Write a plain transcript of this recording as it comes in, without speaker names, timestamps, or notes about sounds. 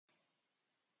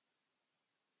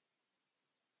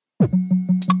All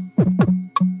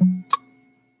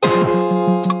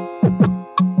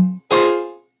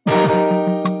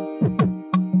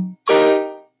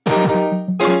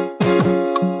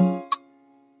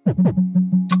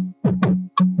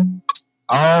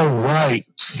right,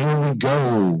 here we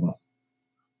go.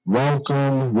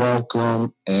 Welcome,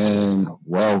 welcome, and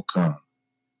welcome.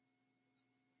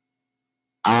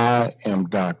 I am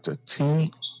Dr.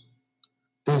 T.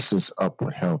 This is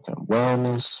Upward Health and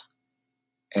Wellness,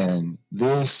 and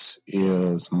this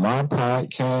is my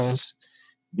podcast,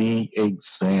 The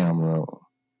Exam Room.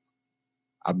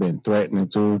 I've been threatening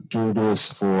to do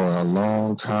this for a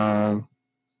long time,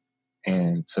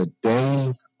 and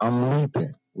today I'm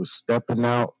leaping. We're stepping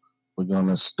out. We're going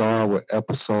to start with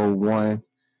episode 1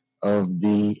 of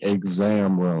The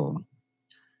Exam Room.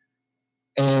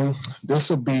 And this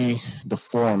will be the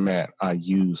format I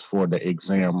use for the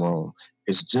exam room.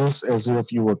 It's just as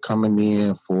if you were coming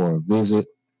in for a visit.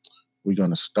 We're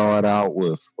going to start out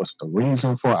with what's the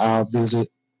reason for our visit.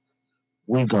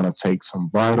 We're going to take some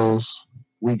vitals.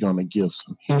 We're going to give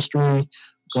some history. We're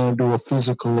going to do a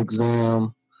physical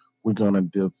exam. We're going to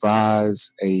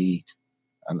devise an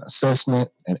assessment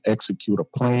and execute a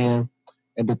plan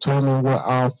and determine what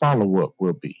our follow-up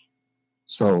will be.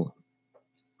 So,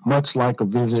 much like a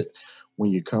visit, when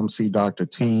you come see Dr.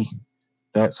 T,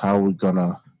 that's how we're going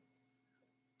to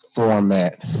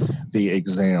format the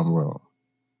exam room.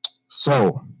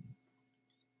 So,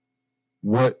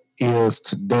 what is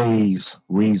today's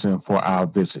reason for our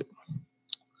visit?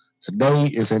 Today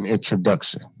is an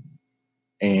introduction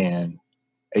and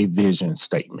a vision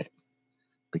statement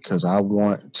because I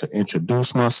want to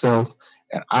introduce myself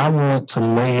and I want to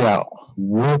lay out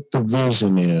what the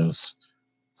vision is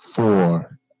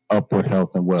for Upward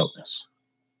Health and Wellness.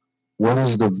 What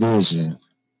is the vision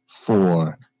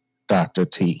for Dr.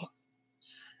 T?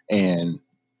 And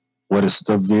what is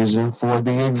the vision for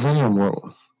the exam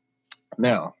room?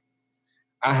 Now,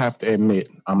 I have to admit,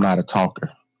 I'm not a talker.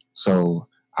 So,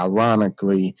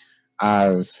 ironically,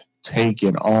 I've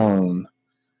taken on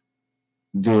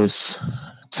this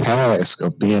task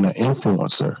of being an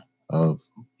influencer, of,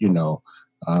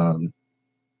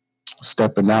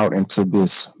 stepping out into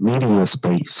this media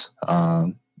space.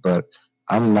 But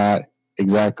I'm not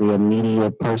exactly a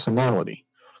media personality.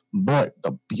 But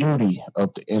the beauty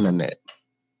of the internet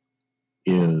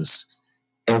is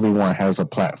everyone has a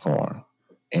platform.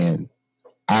 And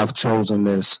I've chosen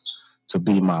this to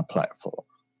be my platform.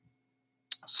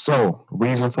 So,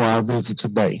 reason for our visit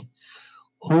today.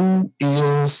 Who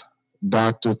is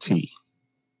Dr. T?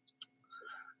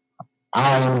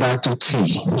 I am Dr.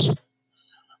 T.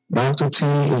 Dr. T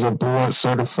is a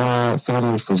board-certified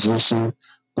family physician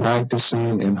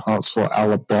practicing in Huntsville,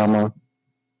 Alabama.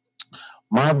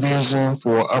 My vision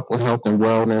for Upward Health and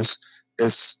Wellness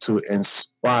is to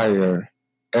inspire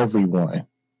everyone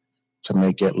to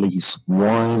make at least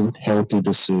one healthy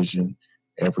decision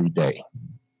every day.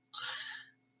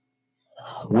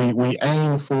 We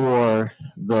aim for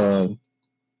the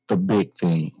big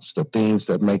things, the things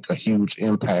that make a huge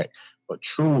impact, but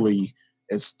truly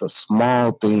it's the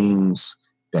small things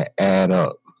that add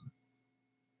up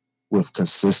with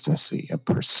consistency and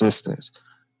persistence.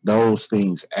 Those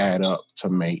things add up to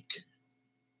make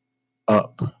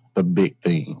up the big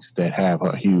things that have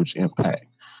a huge impact.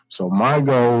 So my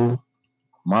goal,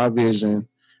 my vision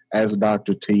as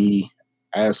Dr. T,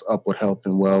 as Upward Health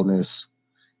and Wellness,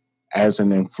 as an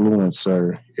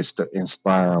influencer, is to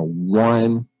inspire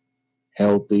one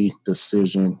healthy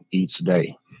decision each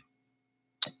day.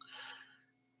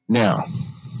 Now,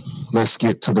 let's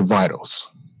get to the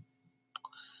vitals.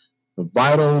 The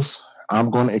vitals, I'm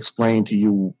going to explain to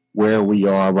you where we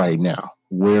are right now,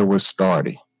 where we're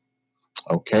starting.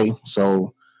 Okay,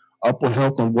 so Upward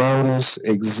Health and Wellness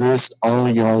exists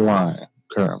only online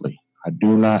currently. I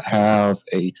do not have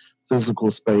a physical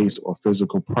space or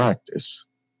physical practice,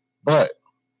 but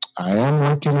I am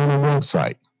working on a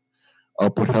website,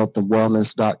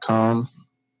 upwardhealthandwellness.com.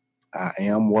 I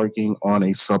am working on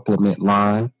a supplement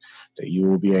line that you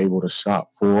will be able to shop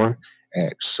for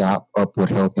at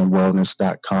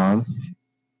shopupwardhealthandwellness.com.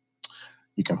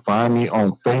 You can find me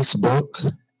on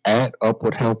Facebook at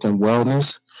Upward Health and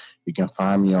Wellness. You can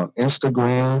find me on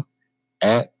Instagram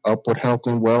at Upward Health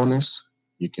and Wellness.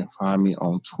 You can find me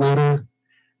on Twitter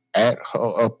at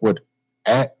Upward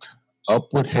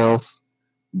Health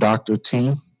Dr.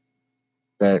 T.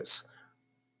 That's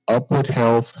Upward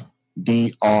Health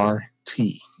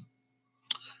DRT.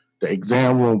 The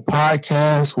Exam Room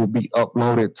podcast will be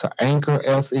uploaded to Anchor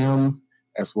FM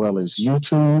as well as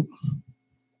YouTube.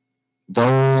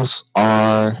 Those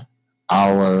are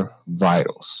our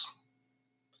vitals.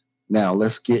 Now,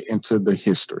 let's get into the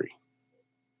history.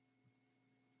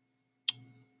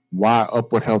 Why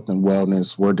Upward Health and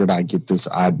Wellness? Where did I get this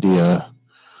idea?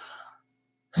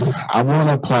 I want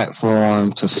a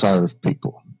platform to serve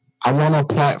people. I want a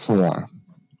platform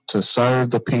to serve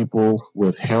the people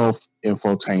with health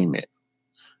infotainment.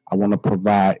 I want to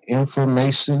provide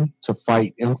information to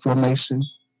fight inflammation.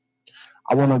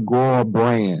 I want to grow a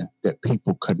brand that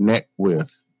people connect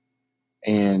with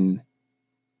and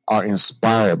are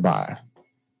inspired by.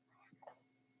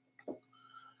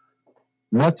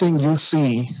 Nothing you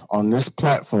see on this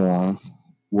platform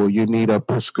will you need a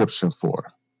prescription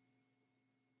for.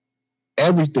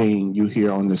 Everything you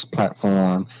hear on this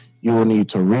platform, you will need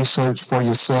to research for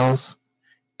yourself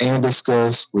and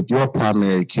discuss with your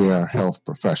primary care health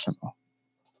professional.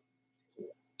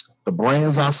 The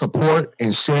brands I support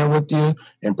and share with you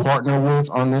and partner with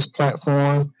on this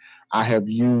platform, I have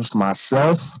used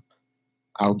myself.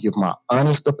 I'll give my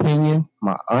honest opinion,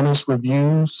 my honest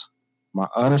reviews, my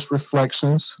honest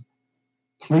reflections.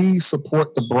 Please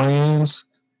support the brands.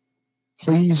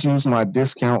 Please use my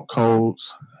discount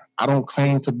codes. I don't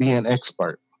claim to be an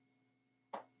expert.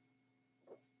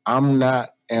 I'm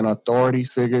not an authority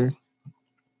figure.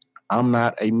 I'm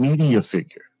not a media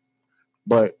figure.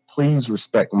 But please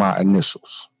respect my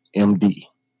initials, MD.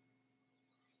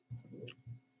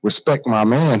 Respect my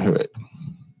manhood.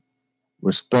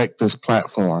 Respect this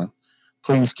platform.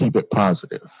 Please keep it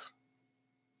positive.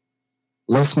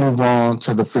 Let's move on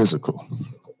to the physical.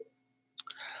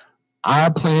 I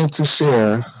plan to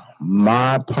share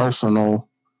my personal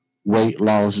weight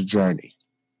loss journey.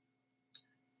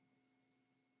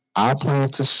 I plan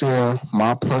to share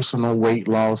my personal weight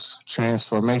loss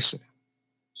transformation.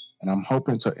 And I'm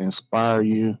hoping to inspire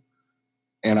you.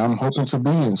 And I'm hoping to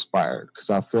be inspired because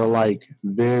I feel like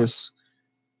this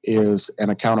is an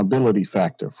accountability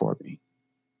factor for me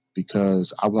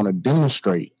because I want to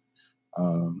demonstrate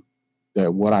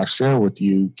that what I share with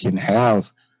you can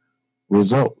have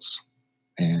results,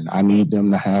 and I need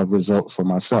them to have results for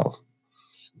myself.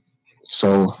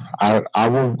 So I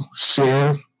will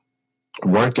share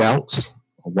workouts,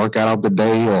 a workout of the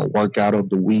day or a workout of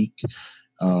the week,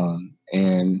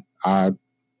 and I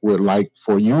would like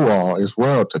for you all as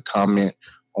well to comment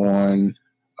on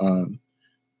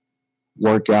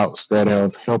workouts that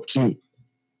have helped you.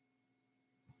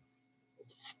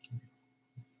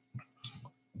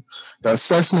 The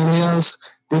assessment is,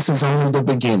 this is only the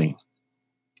beginning.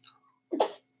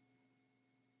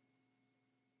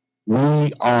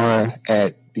 We are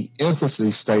at the infancy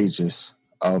stages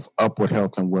of Upward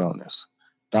Health and Wellness.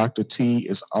 Dr. T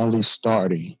is only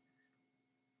starting.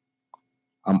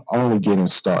 I'm only getting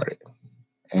started.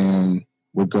 And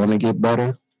we're going to get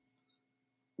better.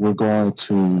 We're going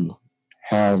to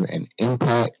have an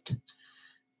impact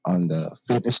on the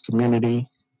fitness community.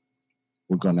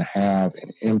 We're going to have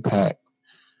an impact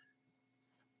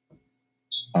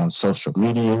on social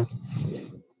media.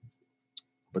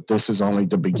 But this is only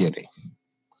the beginning.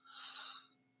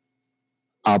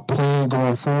 Our plan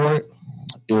going forward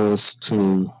is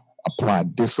to apply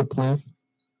discipline,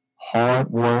 hard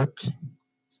work,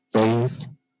 faith,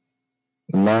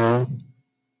 love,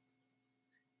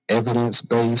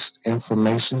 evidence-based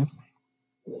information.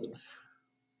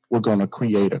 We're going to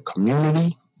create a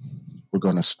community. We're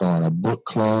going to start a book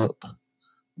club.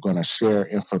 We're going to share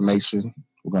information.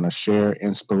 We're going to share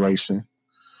inspiration.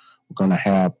 We're going to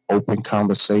have open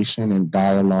conversation and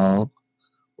dialogue.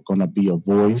 We're going to be a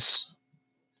voice.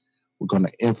 We're going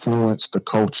to influence the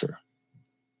culture.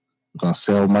 We're going to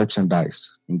sell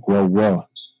merchandise and grow wealth.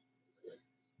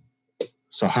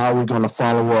 So how are we going to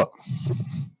follow up?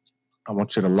 I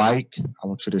want you to like. I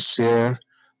want you to share.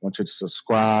 I want you to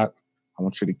subscribe. I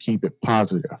want you to keep it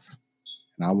positive.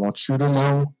 And I want you to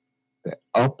know that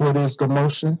upward is the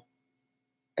motion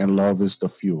and love is the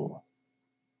fuel.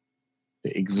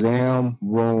 The Exam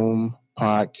Room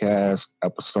Podcast,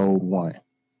 Episode 1.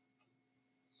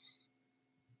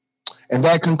 And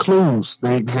that concludes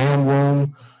the Exam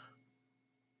Room,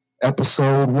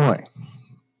 Episode 1.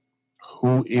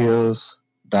 Who is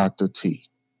Dr. T?